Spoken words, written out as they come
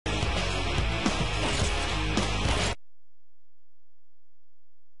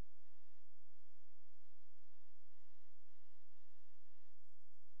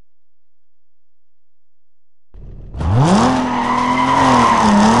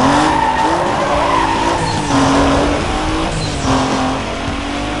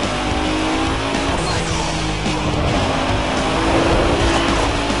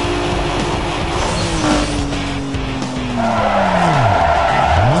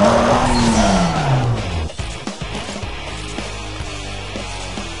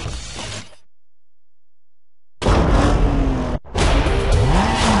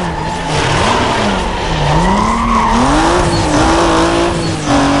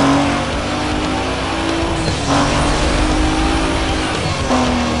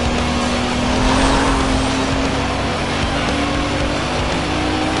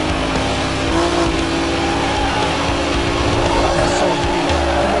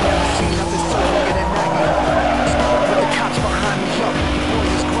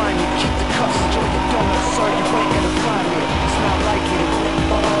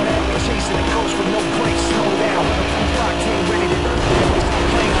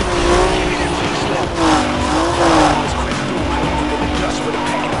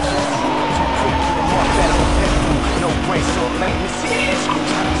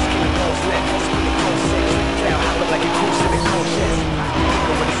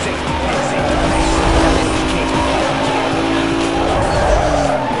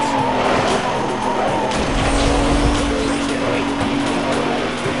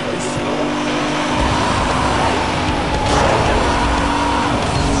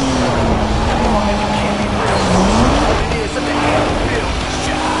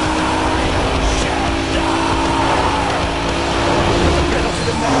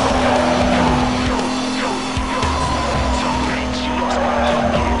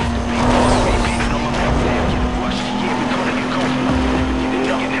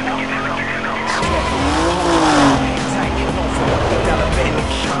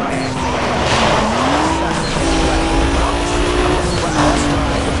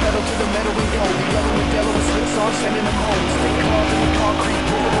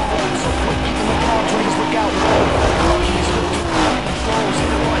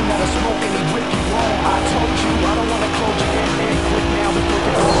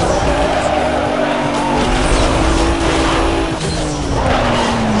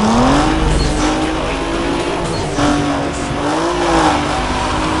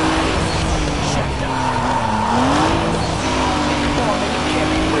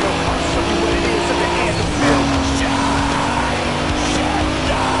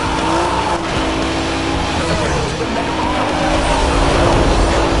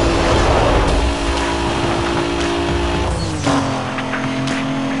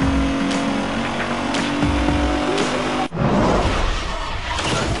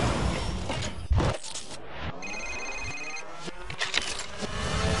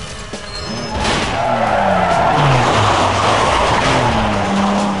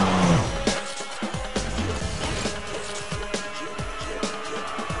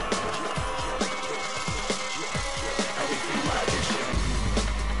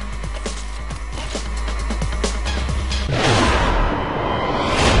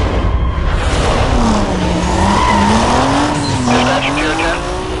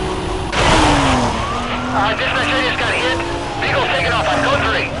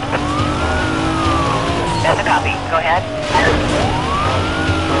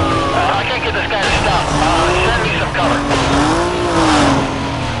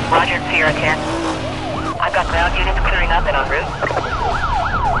I can. I've got ground units clearing up and en route.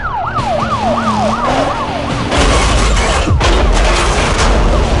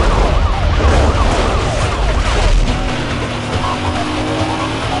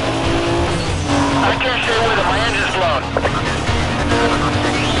 I can't stay with him. My engine's blown.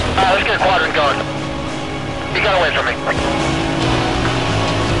 Let's get a quadrant going. He got away from me.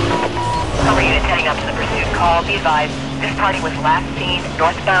 Cover units heading up to the pursuit call. Be advised, this party was last seen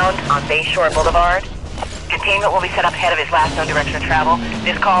northbound on Bayshore Boulevard. Containment will be set up ahead of his last known direction of travel.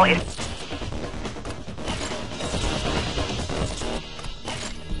 This call is...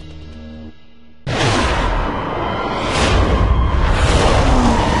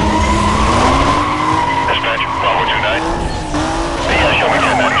 Dispatch, Bravo 29. Yeah, show me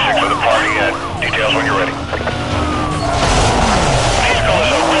 1096 for the party. Details when you're ready. Please call us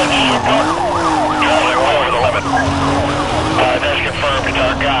a red Supra. Traveling well over the limit. That's confirmed. It's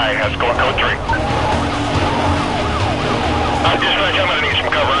our guy. That's going code 3. Dispatch, I'm gonna need some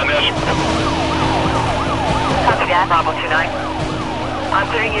cover on this. Copy that, Bravo 29. I'm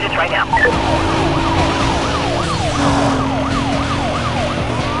clearing units right now.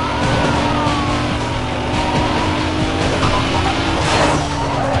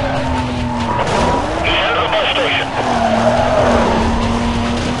 He's headed to the bus station.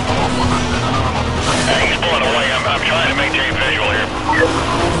 He's pulling away. I'm trying to maintain visual here.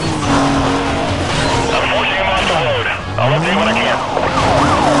 I'm forcing him off the road. I'll update when I can.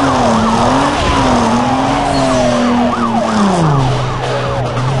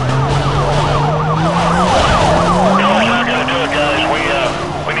 No, it's not gonna do it, guys.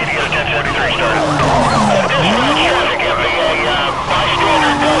 We need to get a 1073 started. Dispatch traffic give me a bystander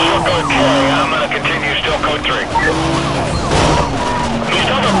still code K. I'm gonna continue still code 3. He's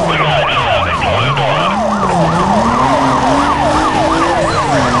still the pulling the door on him.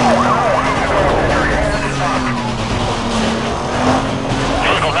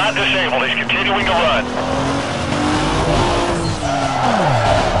 Vehicle not disabled. He's continuing to run.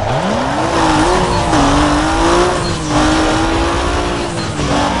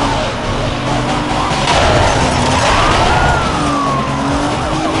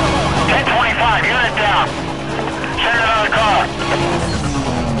 Unit down. Send another car.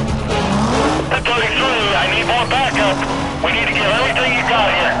 1033, I need more backup. We need to get everything you got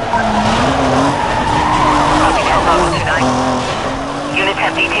here. Copy that, Bravo 29. Units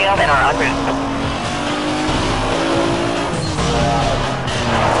have detailed and are en route.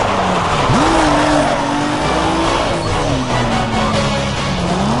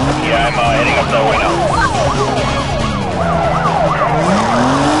 Yeah, I'm heading up that way now.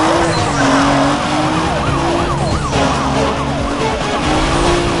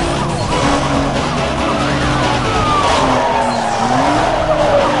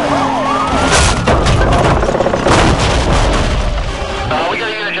 We got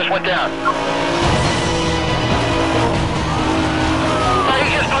a unit just went down. He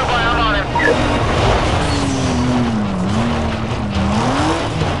just blew by. I'm on him.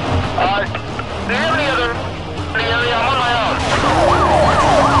 Do you have any other in the area? I'm on my own.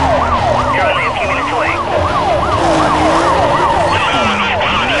 You're only a few minutes away.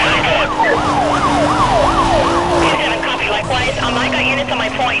 Copy. Likewise, I got units on my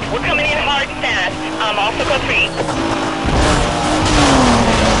point. We're coming in hard and fast. Also code 3.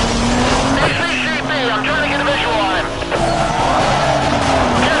 I'm trying to get a visual on him.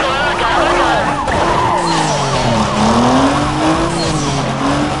 Careful, I got him.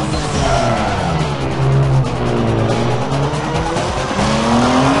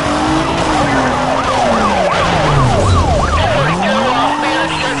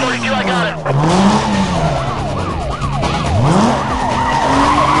 I got it.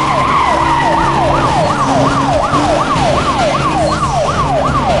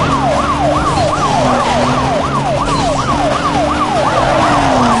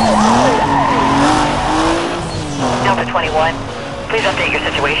 Please update your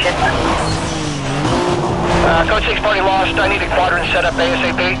situation. Code 6 party lost. I need a quadrant set up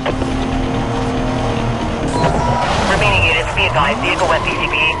ASAP. Remaining units, be advised, vehicle west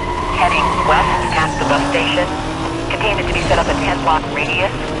PCB, heading west past the bus station. Containment to be set up a 10-block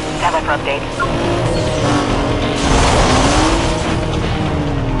radius. Stand by for update.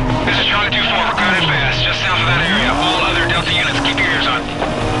 This is Charlie 2-4 for NFS, just south of that area. All other Delta units, keep your ears on.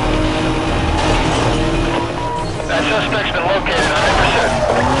 That suspect's been located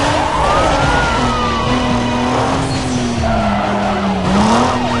 100%.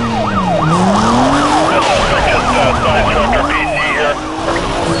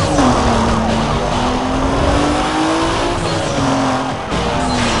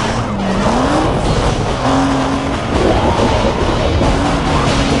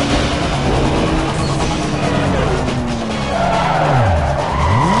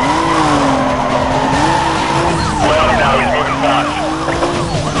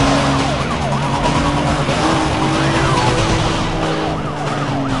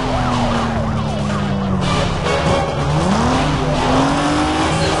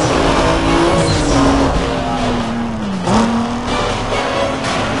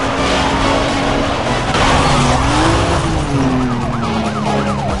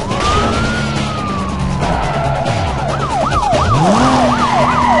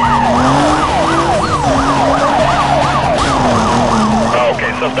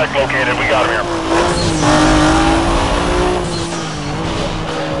 Suspect located. We got him here.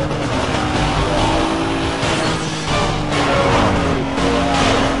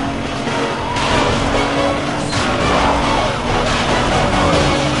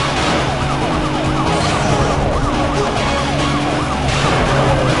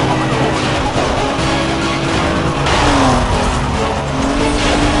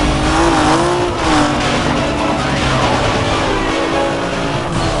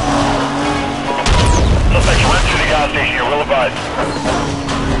 Suspect went to the gas station here. We'll advise.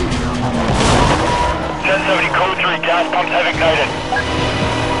 1070 code 3. Gas pumps have ignited.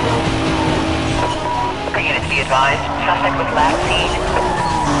 Units be advised. Suspect was last seen.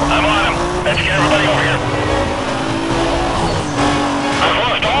 I'm on him. Let's get everybody over here. I've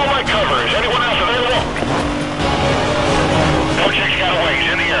lost all my cover. Is anyone else available? No chicks got away.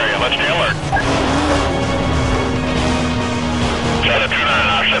 He's in the area. Let's stay alert. Charlie 29,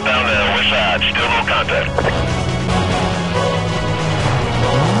 offset down to the west side. Still no contact.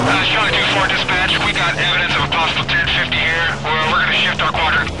 Charlie 24 dispatch, we got evidence of a possible 1050 here. We're going to shift our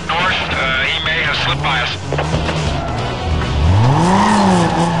quadrant north. He may have slipped by us.